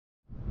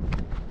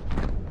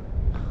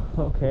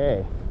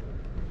Okay.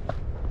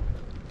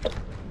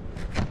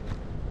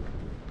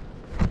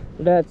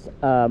 Let's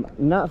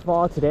not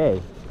fall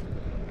today.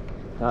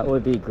 That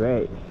would be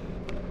great.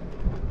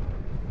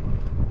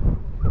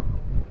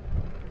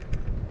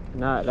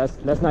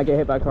 Let's not get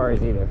hit by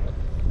cars either.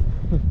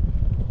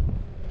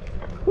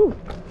 Whew.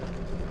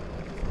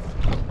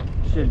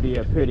 Should be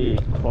a pretty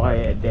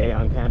quiet day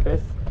on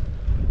campus.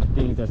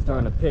 Things are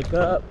starting to pick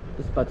up.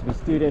 There's about to be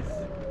students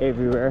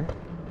everywhere,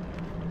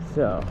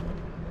 so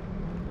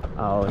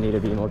I'll need to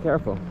be more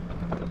careful.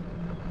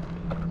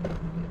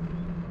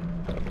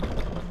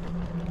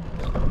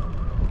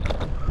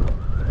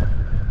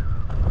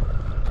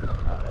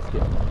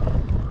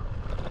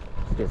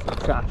 Let's get some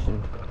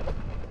traction.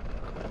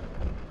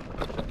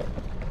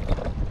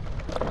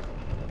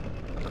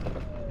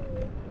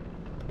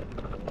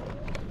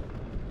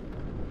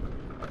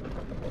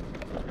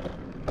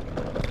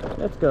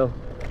 Let's go.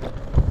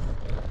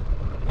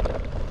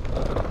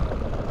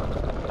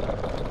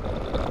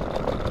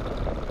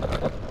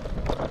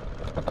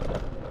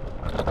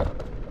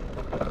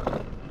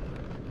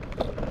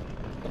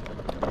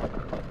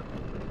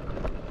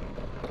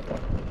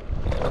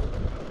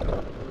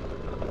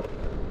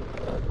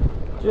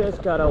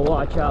 Just gotta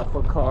watch out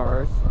for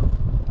cars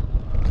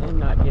and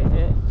not get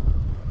hit.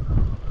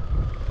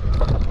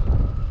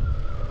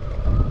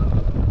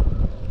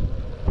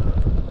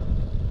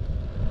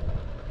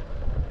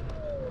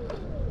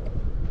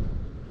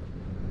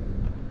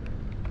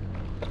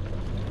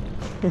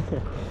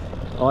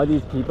 All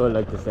these people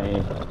look the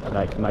same,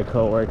 like my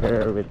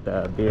coworker with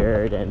the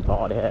beard and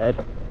bald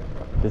head.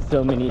 There's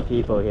so many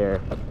people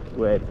here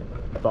with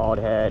bald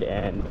head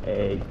and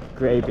a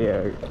gray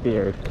beard.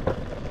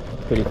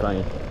 Pretty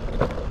funny.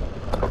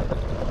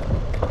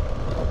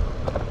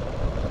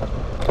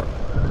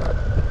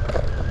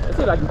 Let's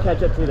see if I can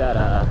catch up to that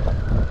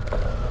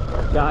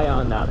guy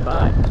on that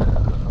bike,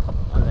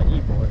 on the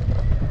e-board.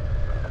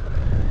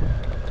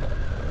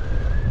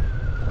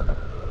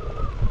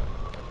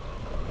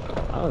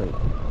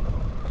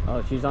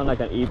 Oh, she's on like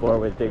an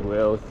e-board with big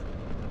wheels.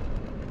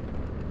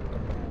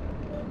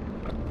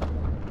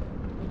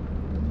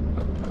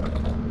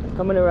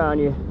 Coming around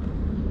you.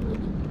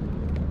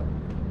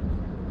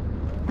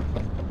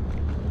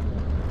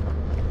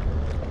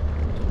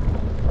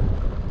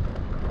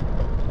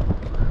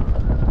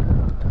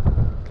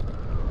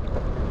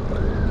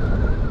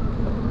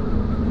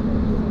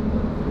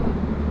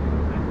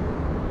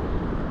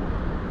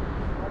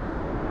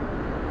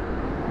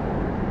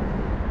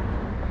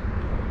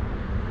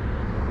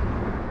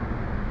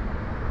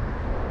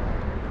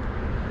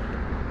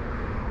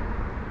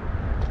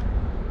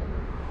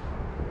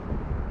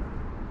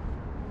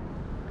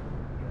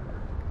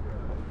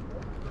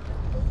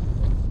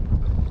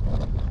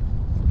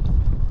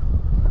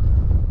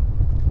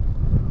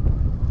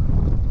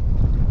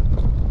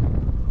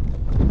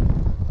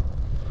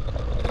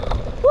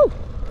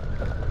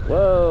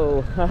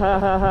 Whoa,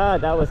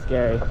 that was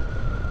scary.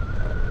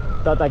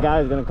 Thought that guy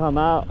was gonna come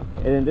out,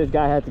 and then this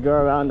guy had to go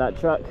around that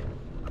truck.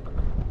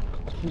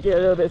 It get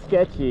a little bit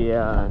sketchy,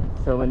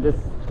 so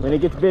when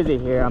it gets busy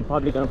here, I'm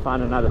probably gonna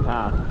find another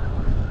path.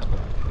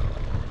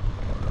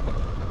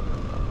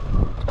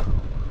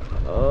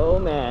 Oh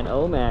man,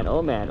 oh man,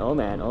 oh man, oh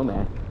man, oh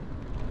man.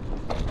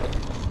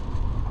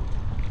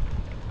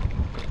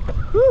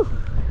 Whew.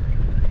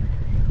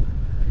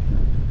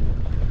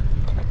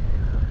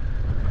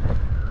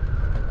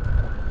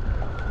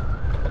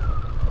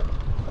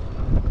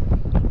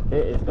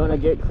 It is gonna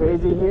get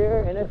crazy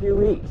here in a few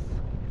weeks.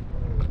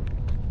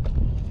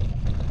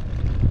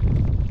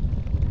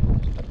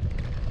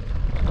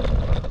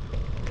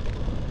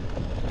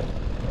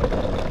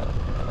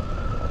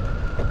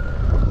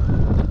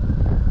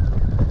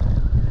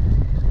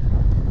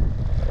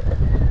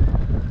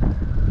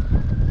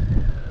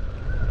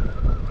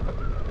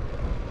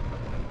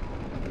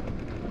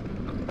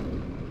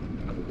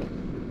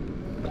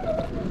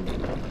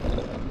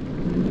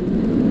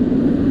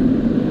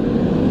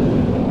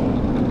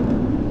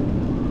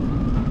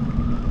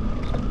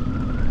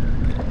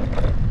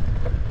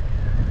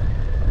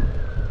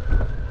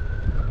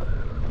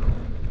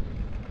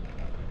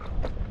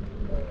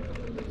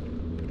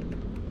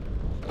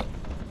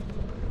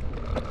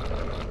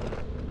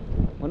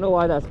 I don't know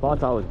why that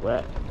spot's always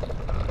wet.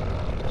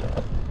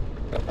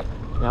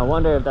 Now I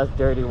wonder if that's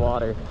dirty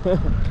water.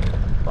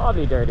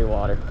 Probably dirty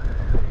water.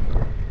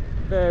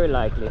 Very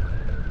likely.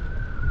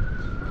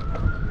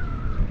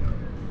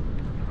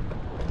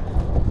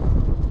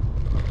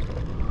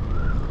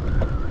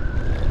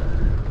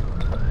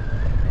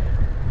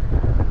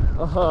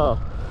 Oh,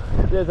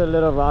 there's a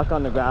little rock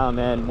on the ground,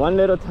 man. One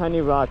little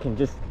tiny rock can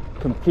just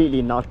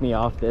completely knock me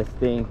off this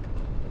thing.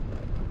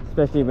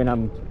 Especially when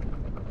I'm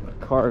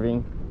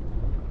carving.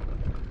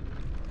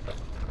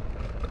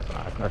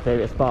 That's my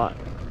favorite spot.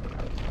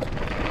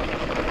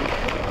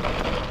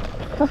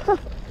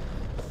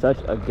 Such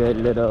a good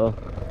little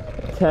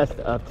test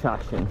of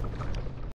traction.